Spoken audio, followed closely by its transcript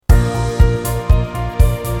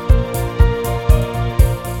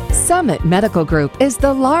Summit Medical Group is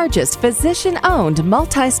the largest physician-owned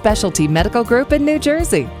multi-specialty medical group in New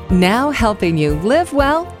Jersey. Now helping you live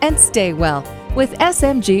well and stay well with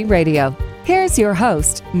SMG Radio. Here's your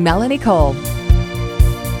host, Melanie Cole.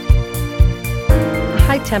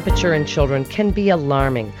 High temperature in children can be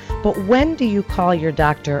alarming, but when do you call your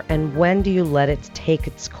doctor and when do you let it take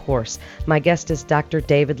its course? My guest is Dr.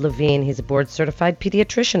 David Levine. He's a board-certified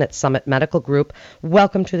pediatrician at Summit Medical Group.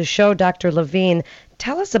 Welcome to the show, Dr. Levine.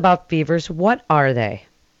 Tell us about fevers. What are they?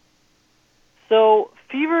 So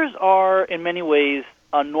fevers are, in many ways,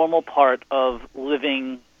 a normal part of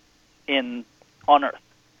living on Earth.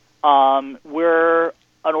 We're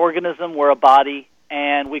an organism, we're a body,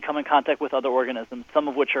 and we come in contact with other organisms, some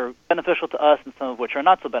of which are beneficial to us and some of which are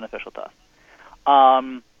not so beneficial to us.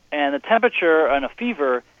 And the temperature and a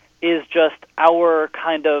fever is just our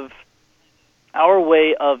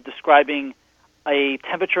way of describing a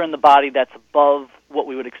temperature in the body that's above what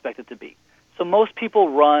we would expect it to be. So most people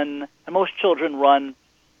run, and most children run,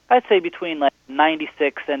 I'd say between like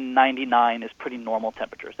 96 and 99 is pretty normal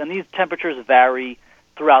temperatures. And these temperatures vary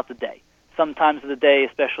throughout the day. Sometimes of the day,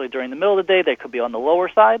 especially during the middle of the day, they could be on the lower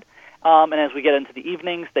side. And as we get into the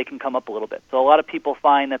evenings, they can come up a little bit. So a lot of people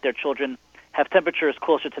find that their children have temperatures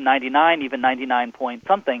closer to 99, even 99 point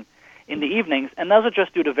something in the evenings. And those are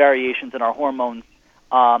just due to variations in our hormones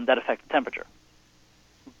that affect the temperature.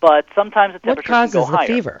 But sometimes the temperature can go higher. What causes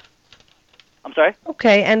the fever? I'm sorry?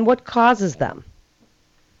 Okay, and what causes them?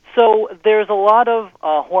 So there's a lot of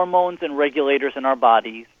hormones and regulators in our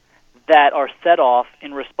bodies that are set off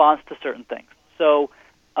in response to certain things. So,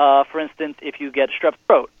 for instance, if you get strep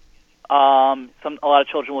throat, a lot of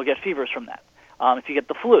children will get fevers from that. If you get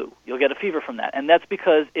the flu, you'll get a fever from that. And that's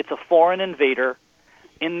because it's a foreign invader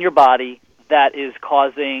in your body that is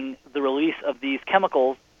causing the release of these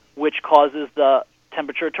chemicals, which causes the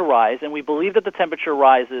temperature to rise. And we believe that the temperature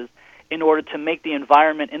rises in order to make the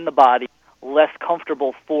environment in the body less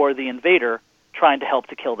comfortable for the invader trying to help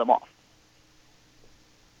to kill them off.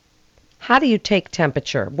 How do you take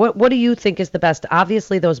temperature? What do you think is the best?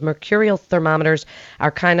 Obviously, those mercurial thermometers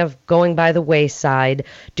are kind of going by the wayside.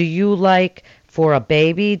 Do you like, for a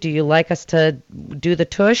baby, do you like us to do the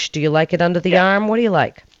tush? Do you like it under the arm? What do you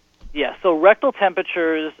like? Yeah, so rectal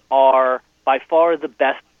temperatures are by far the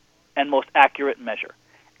best and most accurate measure.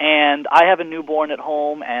 And I have a newborn at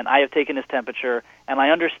home, and I have taken his temperature, and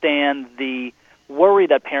I understand the worry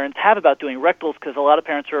that parents have about doing rectals because a lot of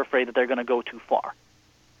parents are afraid that they're going to go too far.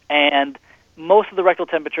 And most of the rectal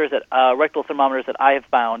temperatures, rectal thermometers that I have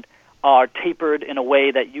found are tapered in a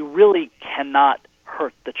way that you really cannot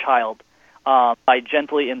hurt the child by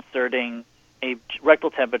gently inserting a rectal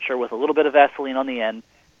temperature with a little bit of Vaseline on the end,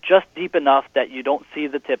 just deep enough that you don't see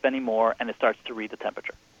the tip anymore and it starts to read the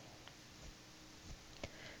temperature.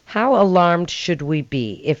 How alarmed should we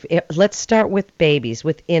be? Let's start with babies,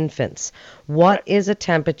 with infants. What is a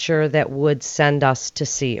temperature that would send us to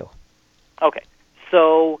see you? Okay.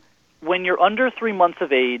 So when you're under 3 months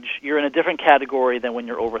of age, you're in a different category than when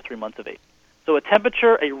you're over 3 months of age. So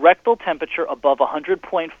a rectal temperature above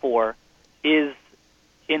 100.4 is,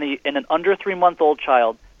 in an under 3-month-old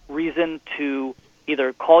child, reason to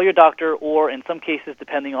either call your doctor or, in some cases,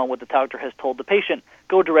 depending on what the doctor has told the patient,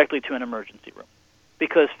 go directly to an emergency room.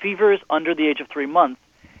 Because fevers under the age of 3 months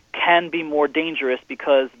can be more dangerous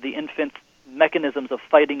because the infant's mechanisms of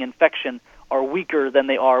fighting infection are weaker than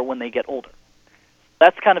they are when they get older.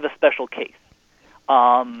 That's kind of a special case.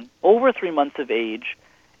 Over 3 months of age,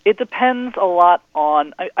 it depends a lot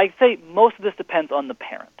on, I'd say most of this depends on the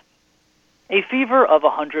parent. A fever of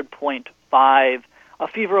 100.5, a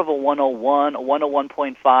fever of a 101, a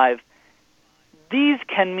 101.5, these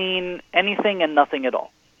can mean anything and nothing at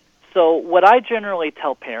all. So what I generally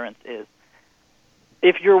tell parents is,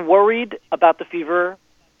 if you're worried about the fever,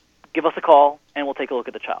 give us a call and we'll take a look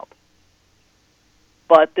at the child.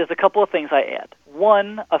 But there's a couple of things I add.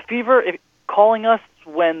 One, a fever, calling us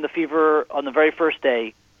when the fever on the very first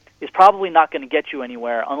day is probably not going to get you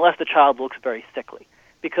anywhere unless the child looks very sickly.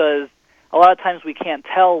 Because a lot of times we can't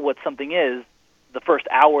tell what something is the first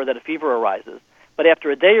hour that a fever arises. But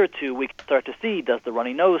after a day or two, we can start to see, does the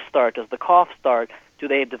runny nose start? Does the cough start? Do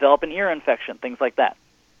they develop an ear infection? Things like that.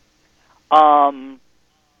 The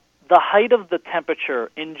height of the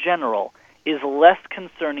temperature in general is less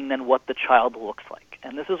concerning than what the child looks like.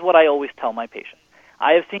 And this is what I always tell my patients.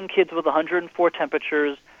 I have seen kids with 104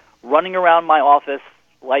 temperatures running around my office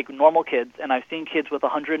like normal kids, and I've seen kids with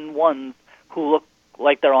 101s who look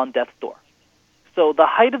like they're on death's door. So the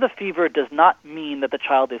height of the fever does not mean that the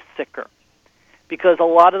child is sicker, because a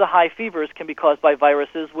lot of the high fevers can be caused by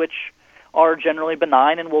viruses which are generally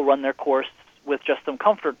benign and will run their course with just some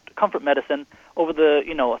comfort medicine over the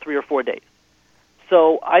 3 or 4 days.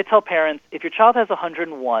 So I tell parents, if your child has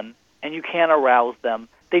 101 and you can't arouse them,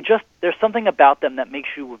 there's something about them that makes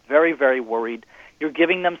you very, very worried. You're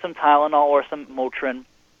giving them some Tylenol or some Motrin,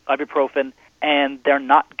 ibuprofen, and they're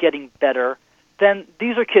not getting better, then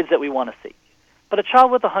these are kids that we want to see. But a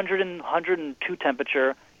child with 100 and 102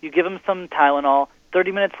 temperature, you give them some Tylenol,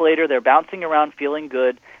 30 minutes later they're bouncing around feeling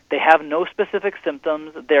good, they have no specific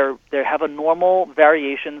symptoms, they have a normal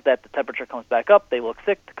variations that the temperature comes back up, they look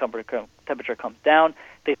sick, the temperature comes down,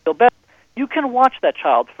 they feel better. You can watch that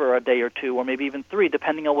child for a day or two or maybe even 3,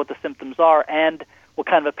 depending on what the symptoms are and what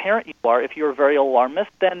kind of a parent you are. If you're very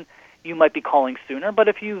alarmist, then you might be calling sooner. But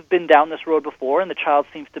if you've been down this road before and the child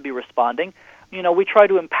seems to be responding, we try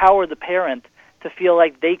to empower the parent to feel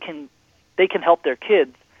like they can help their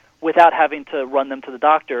kids without having to run them to the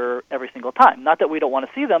doctor every single time. Not that we don't want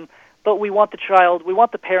to see them, but we want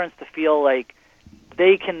the parents to feel like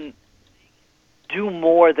they can do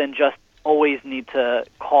more than just always need to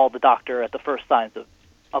call the doctor at the first signs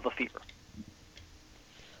of a fever.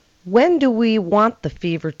 When do we want the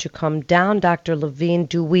fever to come down, Dr. Levine?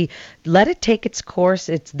 Do we let it take its course?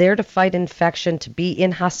 It's there to fight infection, to be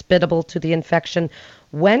inhospitable to the infection.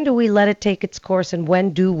 When do we let it take its course, and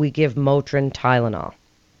when do we give Motrin, Tylenol?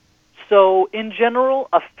 So, in general,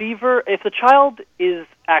 a fever, if the child is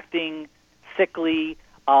acting sickly,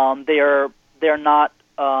 they're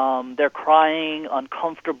crying,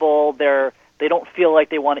 uncomfortable, they don't feel like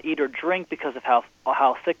they want to eat or drink because of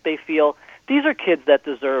how sick they feel, these are kids that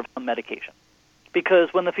deserve some medication.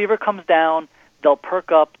 Because when the fever comes down, they'll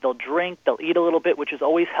perk up, they'll drink, they'll eat a little bit, which is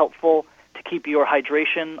always helpful to keep your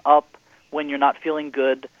hydration up when you're not feeling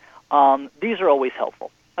good. These are always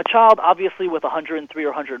helpful. A child, obviously, with 103 or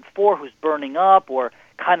 104 who's burning up or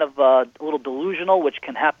kind of a little delusional, which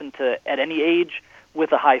can happen at any age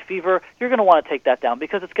with a high fever, you're going to want to take that down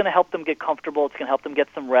because it's going to help them get comfortable, it's going to help them get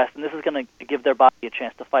some rest, and this is going to give their body a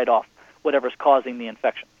chance to fight off whatever's causing the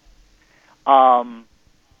infection. But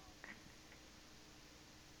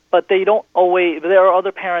they don't always. There are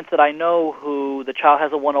other parents that I know who the child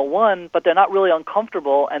has a 101, but they're not really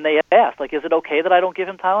uncomfortable, and they ask, like, is it okay that I don't give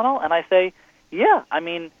him Tylenol? And I say, yeah. I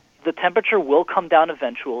mean, the temperature will come down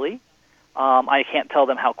eventually. I can't tell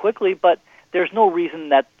them how quickly, but there's no reason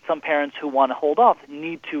that some parents who want to hold off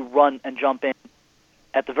need to run and jump in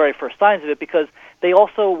at the very first signs of it, because they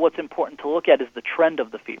also, what's important to look at is the trend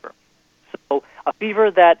of the fever. So a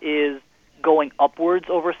fever that is going upwards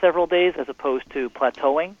over several days as opposed to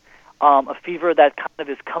plateauing, a fever that kind of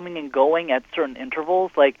is coming and going at certain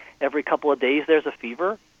intervals, like every couple of days there's a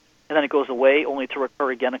fever, and then it goes away only to recur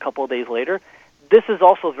again a couple of days later. This is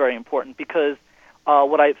also very important because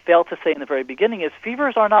what I failed to say in the very beginning is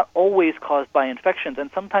fevers are not always caused by infections, and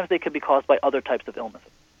sometimes they could be caused by other types of illnesses.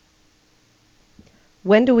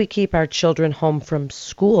 When do we keep our children home from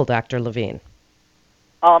school, Dr. Levine?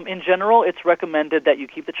 In general, it's recommended that you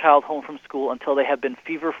keep the child home from school until they have been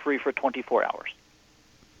fever-free for 24 hours.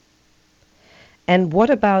 And what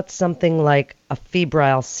about something like a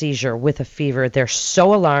febrile seizure with a fever? They're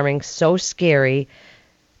so alarming, so scary.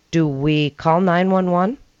 Do we call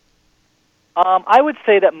 911? I would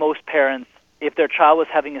say that most parents, if their child was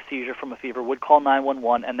having a seizure from a fever, would call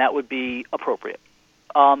 911, and that would be appropriate.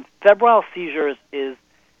 Febrile seizures is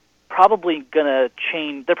probably going to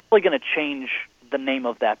change. They're probably going to change the name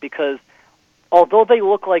of that because although they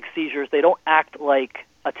look like seizures, they don't act like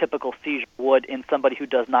a typical seizure would in somebody who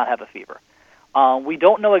does not have a fever. We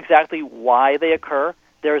don't know exactly why they occur.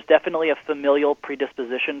 There is definitely a familial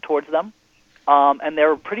predisposition towards them, and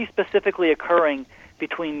they're pretty specifically occurring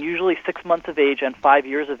between usually 6 months of age and 5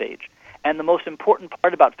 years of age. And the most important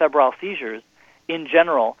part about febrile seizures in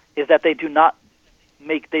general is that they do not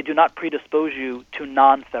predispose you to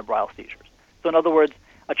non-febrile seizures. So in other words,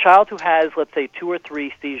 a child who has, let's say, 2 or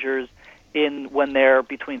 3 seizures when they're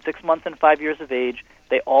between 6 months and 5 years of age,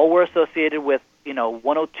 they all were associated with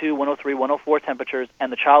 102, 103, 104 temperatures,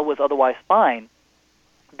 and the child was otherwise fine,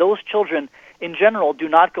 those children in general do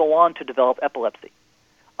not go on to develop epilepsy.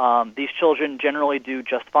 These children generally do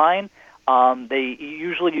just fine.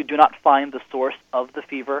 You do not find the source of the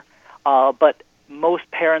fever, but most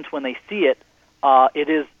parents, when they see it, it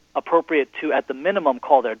is appropriate to, at the minimum,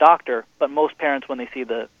 call their doctor, but most parents, when they see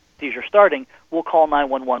the seizure starting, will call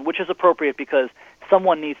 911, which is appropriate because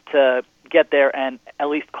someone needs to get there and at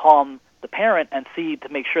least calm the parent and see to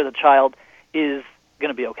make sure the child is going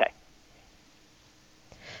to be okay.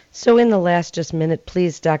 So in the last just minute,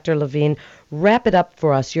 please, Dr. Levine, wrap it up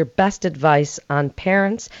for us, your best advice on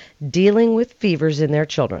parents dealing with fevers in their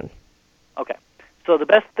children. Okay. So the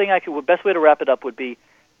best way to wrap it up would be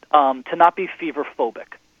to not be fever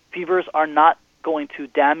phobic. Fever fevers are not going to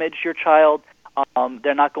damage your child.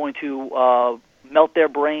 They're not going to melt their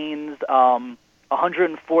brains.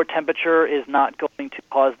 104 temperature is not going to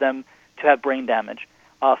cause them to have brain damage.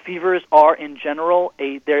 Fevers are, in general,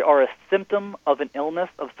 they are a symptom of an illness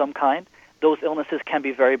of some kind. Those illnesses can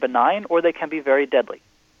be very benign or they can be very deadly.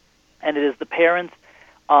 And it is the parent's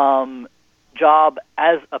job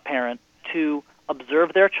as a parent to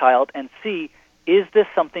observe their child and see, is this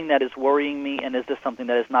something that is worrying me and is this something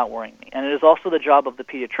that is not worrying me? And it is also the job of the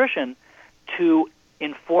pediatrician to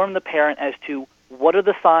inform the parent as to what are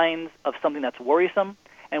the signs of something that's worrisome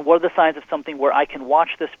and what are the signs of something where I can watch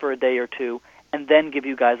this for a day or two and then give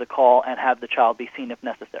you guys a call and have the child be seen if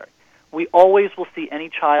necessary. We always will see any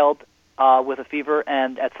child with a fever,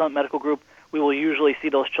 and at Summit Medical Group, we will usually see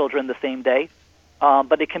those children the same day.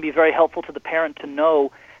 But it can be very helpful to the parent to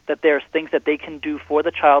know that there's things that they can do for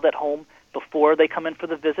the child at home before they come in for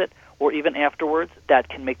the visit or even afterwards that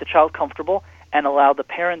can make the child comfortable and allow the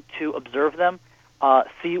parent to observe them,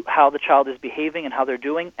 see how the child is behaving and how they're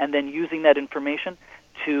doing, and then using that information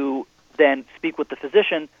to then speak with the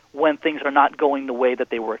physician when things are not going the way that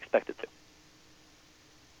they were expected to.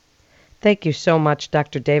 Thank you so much,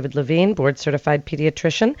 Dr. David Levine, board-certified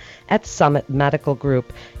pediatrician at Summit Medical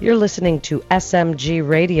Group. You're listening to SMG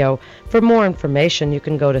Radio. For more information, you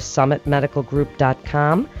can go to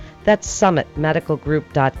summitmedicalgroup.com. That's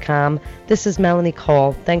summitmedicalgroup.com. This is Melanie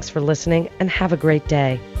Cole. Thanks for listening, and have a great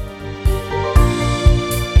day.